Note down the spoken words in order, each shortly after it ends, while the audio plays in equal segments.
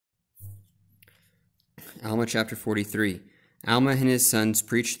Alma chapter 43. Alma and his sons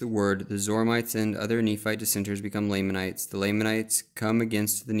preached the word. The Zoramites and other Nephite dissenters become Lamanites. The Lamanites come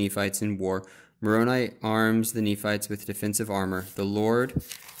against the Nephites in war. Moroni arms the Nephites with defensive armor. The Lord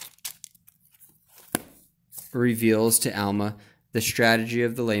reveals to Alma the strategy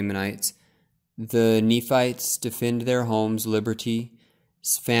of the Lamanites. The Nephites defend their homes, liberty,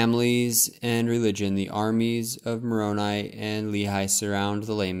 families, and religion. The armies of Moroni and Lehi surround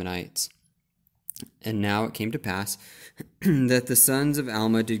the Lamanites. And now it came to pass that the sons of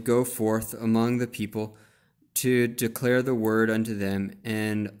Alma did go forth among the people to declare the word unto them,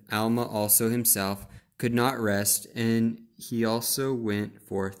 and Alma also himself could not rest, and he also went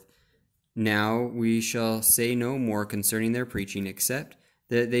forth. Now we shall say no more concerning their preaching, except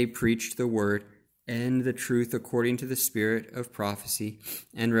that they preached the word and the truth according to the spirit of prophecy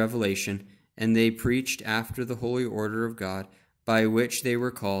and revelation, and they preached after the holy order of God, by which they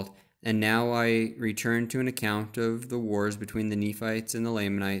were called. And now I return to an account of the wars between the Nephites and the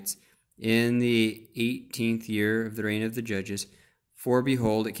Lamanites in the 18th year of the reign of the judges. For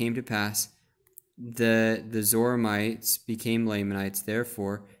behold, it came to pass that the Zoramites became Lamanites.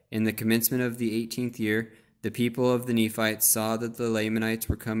 Therefore, in the commencement of the 18th year, the people of the Nephites saw that the Lamanites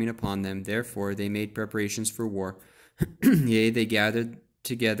were coming upon them. Therefore, they made preparations for war. Yea, they gathered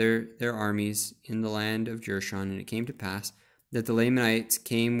together their armies in the land of Jershon. And it came to pass that the Lamanites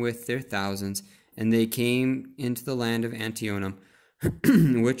came with their thousands, and they came into the land of Antionum,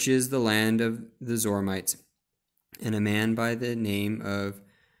 which is the land of the Zoramites. And a man by the name of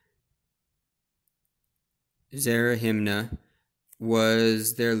Zerahimnah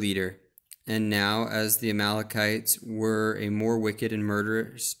was their leader. And now, as the Amalekites were a more wicked and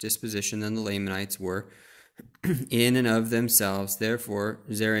murderous disposition than the Lamanites were, in and of themselves, therefore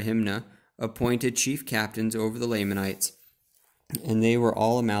Zerahimnah appointed chief captains over the Lamanites, and they were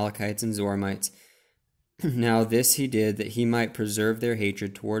all Amalekites and Zoramites. Now this he did, that he might preserve their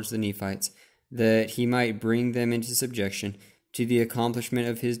hatred towards the Nephites, that he might bring them into subjection to the accomplishment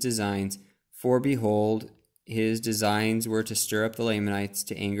of his designs. For behold, his designs were to stir up the Lamanites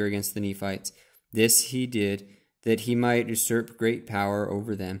to anger against the Nephites. This he did, that he might usurp great power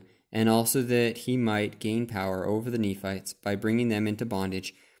over them, and also that he might gain power over the Nephites by bringing them into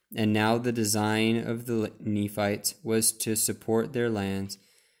bondage. And now the design of the Nephites was to support their lands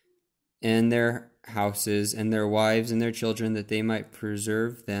and their houses and their wives and their children, that they might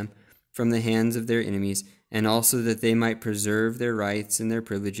preserve them from the hands of their enemies, and also that they might preserve their rights and their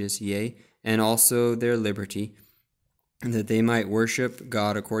privileges, yea, and also their liberty, and that they might worship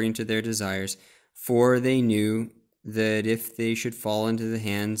God according to their desires. For they knew that if they should fall into the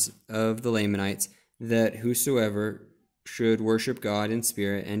hands of the Lamanites, that whosoever should worship God in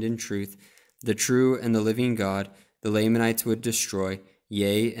spirit and in truth, the true and the living God, the Lamanites would destroy.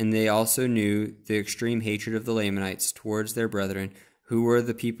 Yea, and they also knew the extreme hatred of the Lamanites towards their brethren, who were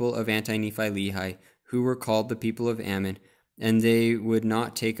the people of Anti-Nephi Lehi, who were called the people of Ammon, and they would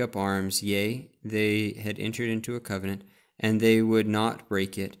not take up arms. Yea, they had entered into a covenant, and they would not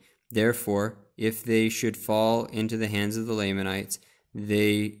break it. Therefore, if they should fall into the hands of the Lamanites,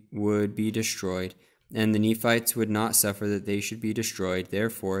 they would be destroyed. And the Nephites would not suffer that they should be destroyed.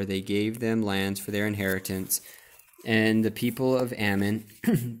 Therefore, they gave them lands for their inheritance. And the people of Ammon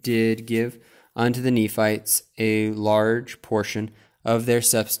did give unto the Nephites a large portion of their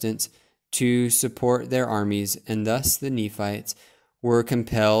substance to support their armies. And thus the Nephites were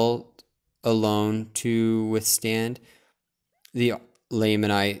compelled alone to withstand the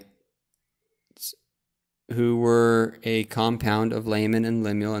Lamanites, who were a compound of Laman and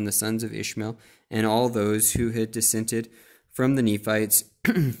Lemuel and the sons of Ishmael, and all those who had dissented from the Nephites,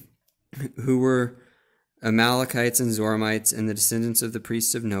 who were Amalekites and Zoramites, and the descendants of the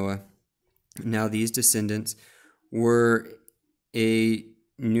priests of Noah. Now these descendants were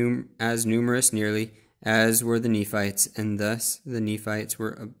as numerous nearly as were the Nephites, and thus the Nephites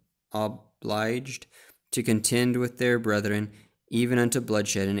were obliged to contend with their brethren, even unto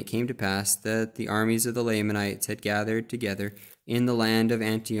bloodshed. And it came to pass that the armies of the Lamanites had gathered together in the land of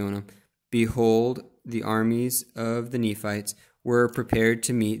Antionum. Behold, the armies of the Nephites were prepared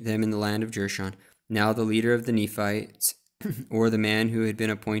to meet them in the land of Jershon. Now the leader of the Nephites, or the man who had been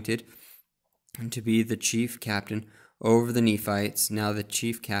appointed to be the chief captain over the Nephites, now the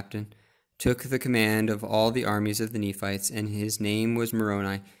chief captain, took the command of all the armies of the Nephites, and his name was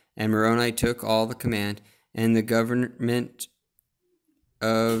Moroni. And Moroni took all the command and the government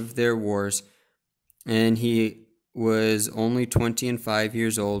of their wars, and he was only 25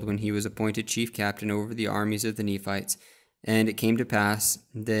 years old when he was appointed chief captain over the armies of the Nephites. And it came to pass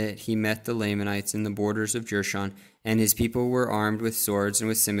that he met the Lamanites in the borders of Jershon, and his people were armed with swords and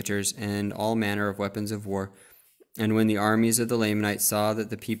with scimitars and all manner of weapons of war. And when the armies of the Lamanites saw that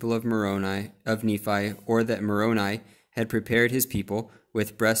the people of Nephi, or that Moroni had prepared his people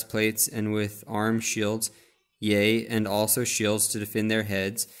with breastplates and with armed shields, yea, and also shields to defend their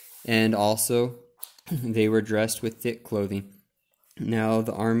heads, and also they were dressed with thick clothing. Now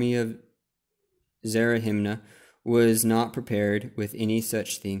the army of Zarahemnah was not prepared with any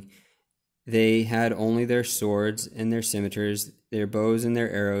such thing. They had only their swords and their scimitars, their bows and their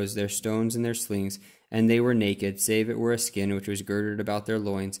arrows, their stones and their slings, and they were naked, save it were a skin which was girded about their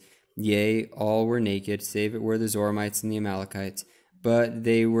loins. Yea, all were naked, save it were the Zoramites and the Amalekites. But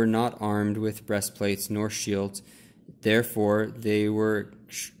they were not armed with breastplates nor shields. Therefore they were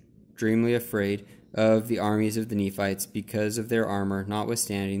extremely afraid of the armies of the Nephites because of their armor,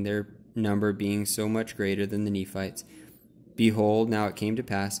 notwithstanding their number being so much greater than the Nephites. Behold, now it came to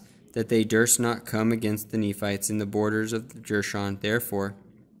pass that they durst not come against the Nephites in the borders of Jershon. Therefore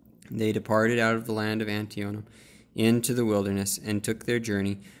they departed out of the land of Antionum into the wilderness, and took their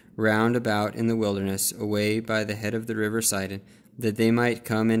journey round about in the wilderness, away by the head of the river Sidon, that they might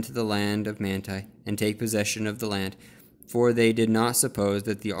come into the land of Manti, and take possession of the land. For they did not suppose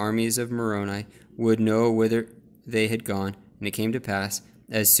that the armies of Moroni would know whither they had gone. And it came to pass,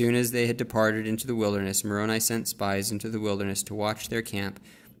 as soon as they had departed into the wilderness, Moroni sent spies into the wilderness to watch their camp.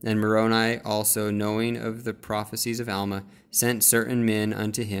 And Moroni also, knowing of the prophecies of Alma, sent certain men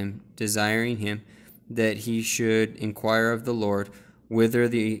unto him, desiring him that he should inquire of the Lord whither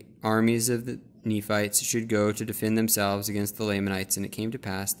the armies of the Nephites should go to defend themselves against the Lamanites. And it came to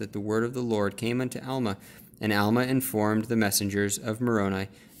pass that the word of the Lord came unto Alma, and Alma informed the messengers of Moroni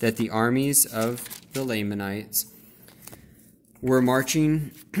that the armies of the Lamanites were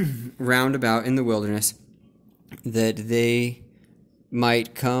marching round about in the wilderness, that they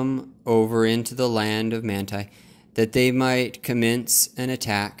might come over into the land of Manti, that they might commence an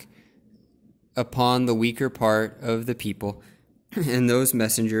attack upon the weaker part of the people. And those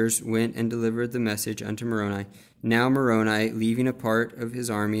messengers went and delivered the message unto Moroni. Now Moroni, leaving a part of his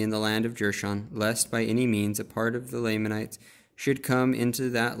army in the land of Jershon, lest by any means a part of the Lamanites should come into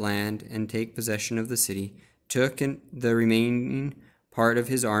that land and take possession of the city, took the remaining part of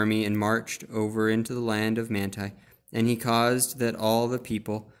his army and marched over into the land of Manti. And he caused that all the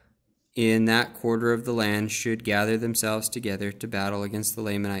people in that quarter of the land should gather themselves together to battle against the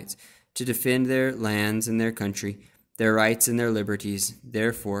Lamanites, to defend their lands and their country, their rights and their liberties.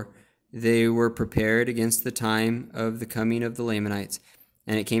 Therefore they were prepared against the time of the coming of the Lamanites.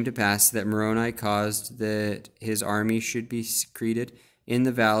 And it came to pass that Moroni caused that his army should be secreted in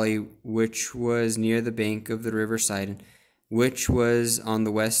the valley which was near the bank of the river Sidon, which was on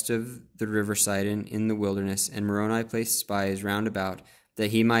the west of the river Sidon in the wilderness. And Moroni placed spies round about,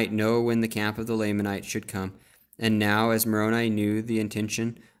 that he might know when the camp of the Lamanites should come. And now, as Moroni knew the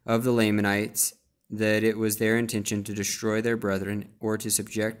intention of the Lamanites, that it was their intention to destroy their brethren, or to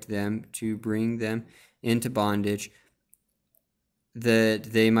subject them, to bring them into bondage, that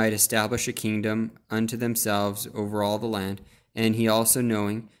they might establish a kingdom unto themselves over all the land. And he also,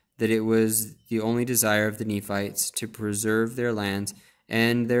 knowing that it was the only desire of the Nephites to preserve their lands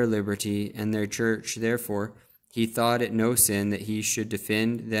and their liberty and their church, therefore he thought it no sin that he should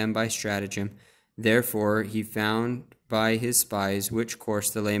defend them by stratagem. Therefore he found by his spies which course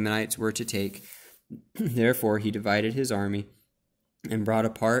the Lamanites were to take. Therefore he divided his army and brought a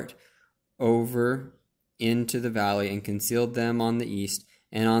part over into the valley, and concealed them on the east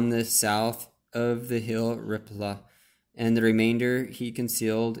and on the south of the hill Riplah. And the remainder he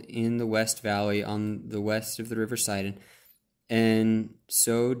concealed in the west valley on the west of the river Sidon, and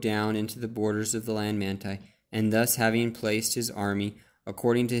so down into the borders of the land Manti. And thus, having placed his army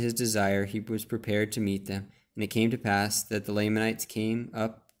according to his desire, he was prepared to meet them. And it came to pass that the Lamanites came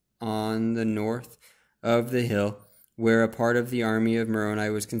up on the north of the hill, where a part of the army of Moroni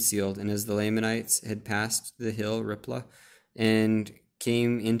was concealed. And as the Lamanites had passed the hill Riplah, and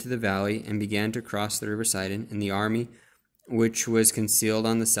came into the valley, and began to cross the river Sidon, and the army which was concealed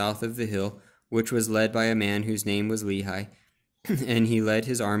on the south of the hill, which was led by a man whose name was Lehi, and he led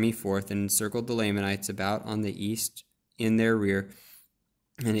his army forth, and encircled the Lamanites about on the east in their rear.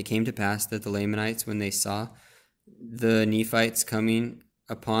 And it came to pass that the Lamanites, when they saw the Nephites coming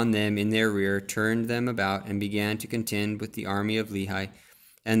upon them in their rear, turned them about, and began to contend with the army of Lehi.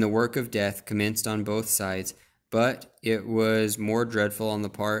 And the work of death commenced on both sides. But it was more dreadful on the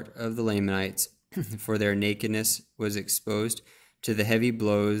part of the Lamanites, for their nakedness was exposed to the heavy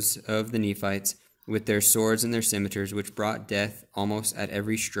blows of the Nephites with their swords and their scimitars, which brought death almost at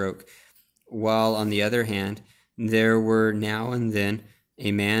every stroke. While on the other hand, There were now and then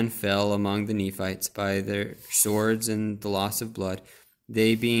a man fell among the Nephites by their swords and the loss of blood,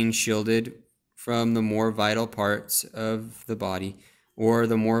 they being shielded from the more vital parts of the body, or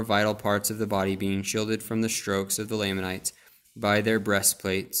the more vital parts of the body being shielded from the strokes of the Lamanites by their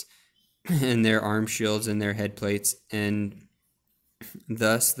breastplates and their arm shields and their head plates. And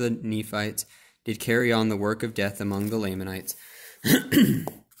thus the Nephites did carry on the work of death among the Lamanites. And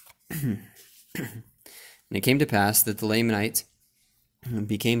it came to pass that the Lamanites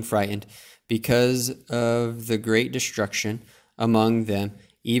became frightened because of the great destruction among them,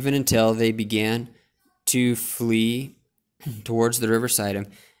 even until they began to flee towards the river Sidon,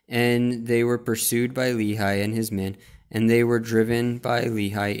 and they were pursued by Lehi and his men, and they were driven by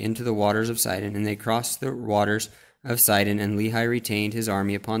Lehi into the waters of Sidon, and they crossed the waters of Sidon, and Lehi retained his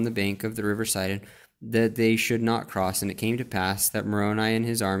army upon the bank of the river Sidon, that they should not cross. And it came to pass that Moroni and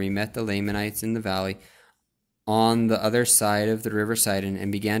his army met the Lamanites in the valley on the other side of the river Sidon,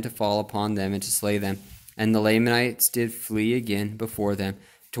 and began to fall upon them and to slay them. And the Lamanites did flee again before them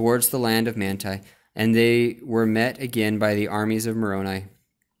towards the land of Manti, and they were met again by the armies of Moroni.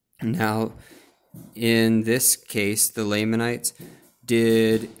 Now, in this case, the Lamanites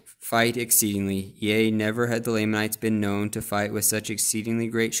did fight exceedingly. Yea, never had the Lamanites been known to fight with such exceedingly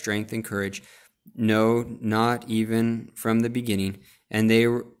great strength and courage. No, not even from the beginning. And they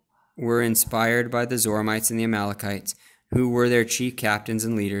were inspired by the Zoramites and the Amalekites, who were their chief captains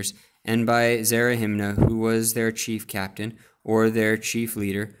and leaders, and by Zarahemnah, who was their chief captain, or their chief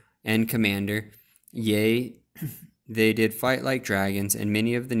leader and commander. Yea, they did fight like dragons, and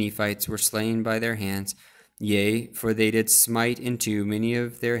many of the Nephites were slain by their hands. Yea, for they did smite in two many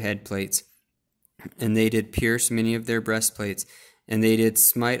of their head plates, and they did pierce many of their breastplates, and they did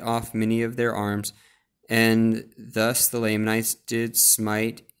smite off many of their arms. And thus the Lamanites did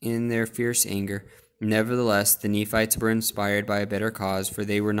smite in their fierce anger. Nevertheless, the Nephites were inspired by a better cause, for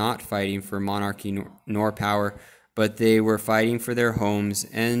they were not fighting for monarchy nor power, but they were fighting for their homes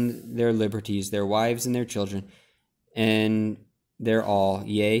and their liberties, their wives and their children, and their all,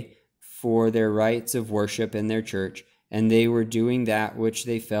 yea, for their rights of worship and their church. And they were doing that which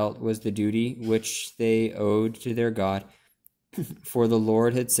they felt was the duty which they owed to their God. For the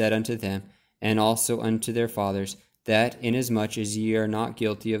Lord had said unto them, and also unto their fathers, that inasmuch as ye are not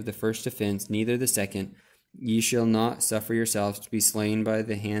guilty of the first offense, neither the second, ye shall not suffer yourselves to be slain by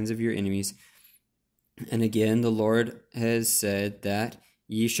the hands of your enemies. And again the Lord has said that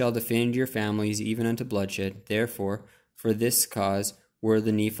ye shall defend your families even unto bloodshed. Therefore, for this cause were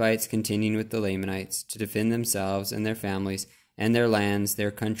the Nephites contending with the Lamanites, to defend themselves and their families, and their lands,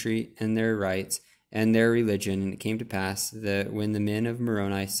 their country, and their rights, and their religion. And it came to pass that when the men of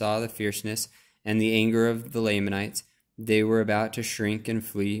Moroni saw the fierceness and the anger of the Lamanites, they were about to shrink and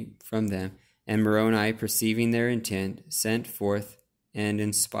flee from them. And Moroni, perceiving their intent, sent forth and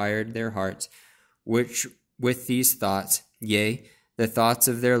inspired their hearts, which with these thoughts, yea, the thoughts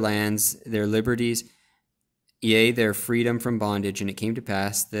of their lands, their liberties, yea, their freedom from bondage. And it came to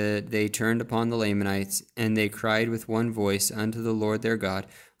pass that they turned upon the Lamanites, and they cried with one voice unto the Lord their God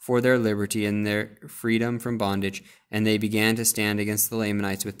for their liberty and their freedom from bondage. And they began to stand against the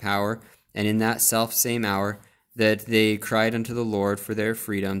Lamanites with power. And in that selfsame hour that they cried unto the Lord for their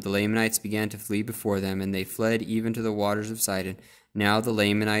freedom, the Lamanites began to flee before them, and they fled even to the waters of Sidon. Now the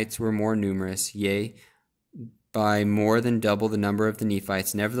Lamanites were more numerous, yea, by more than double the number of the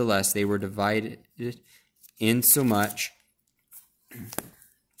Nephites. Nevertheless, they were divided insomuch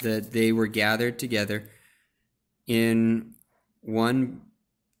that they were gathered together in one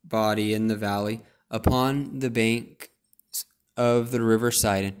body in the valley upon the bank of the river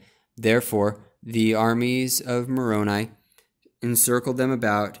Sidon. Therefore the armies of Moroni encircled them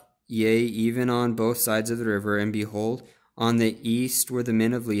about, yea, even on both sides of the river. And behold, on the east were the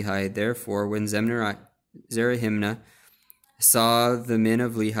men of Lehi. Therefore, when Zarahemnah saw the men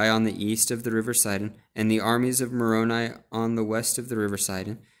of Lehi on the east of the river Sidon, and the armies of Moroni on the west of the river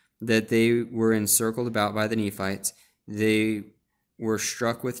Sidon, that they were encircled about by the Nephites, they were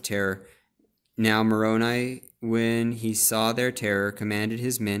struck with terror. Now Moroni, when he saw their terror, commanded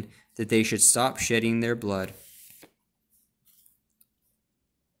his men that they should stop shedding their blood,